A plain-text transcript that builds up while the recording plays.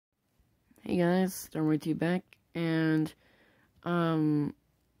Hey guys, StormWayT back, and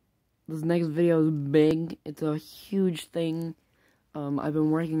this next video is big. It's a huge thing. I've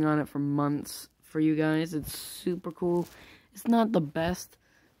been working on it for months for you guys. It's super cool. It's not the best,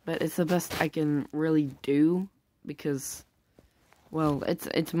 but it's the best I can really do because, well,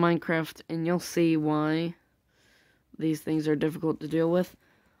 it's Minecraft, and you'll see why these things are difficult to deal with.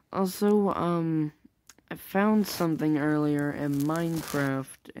 Also, I found something earlier in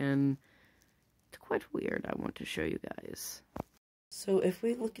Minecraft, and it's quite weird. I want to show you guys. So if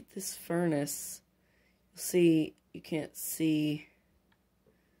we look at this furnace, you'll see you can't see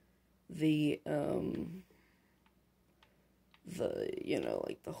the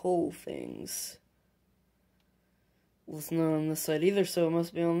like the whole things. Well, it's not on this side either, so it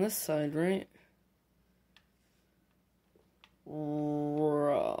must be on this side, right?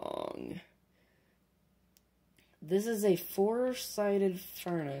 Wrong. This is a four-sided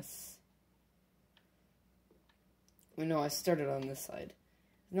furnace. Wait, no, I started on this side.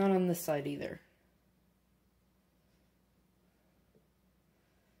 It's not on this side either.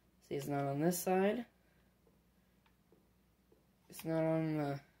 See, it's not on this side. It's not on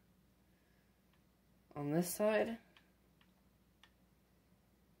this side.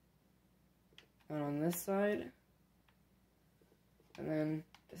 Not on this side. And then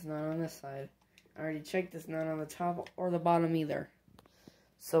it's not on this side. I already checked, it's not on the top or the bottom either.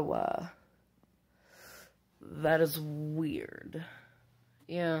 So, that is weird.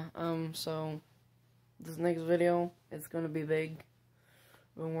 Yeah, so, this next video, it's gonna be big.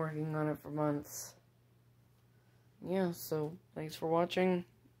 I've been working on it for months. Yeah, so, thanks for watching.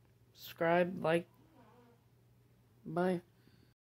 Subscribe, like, bye.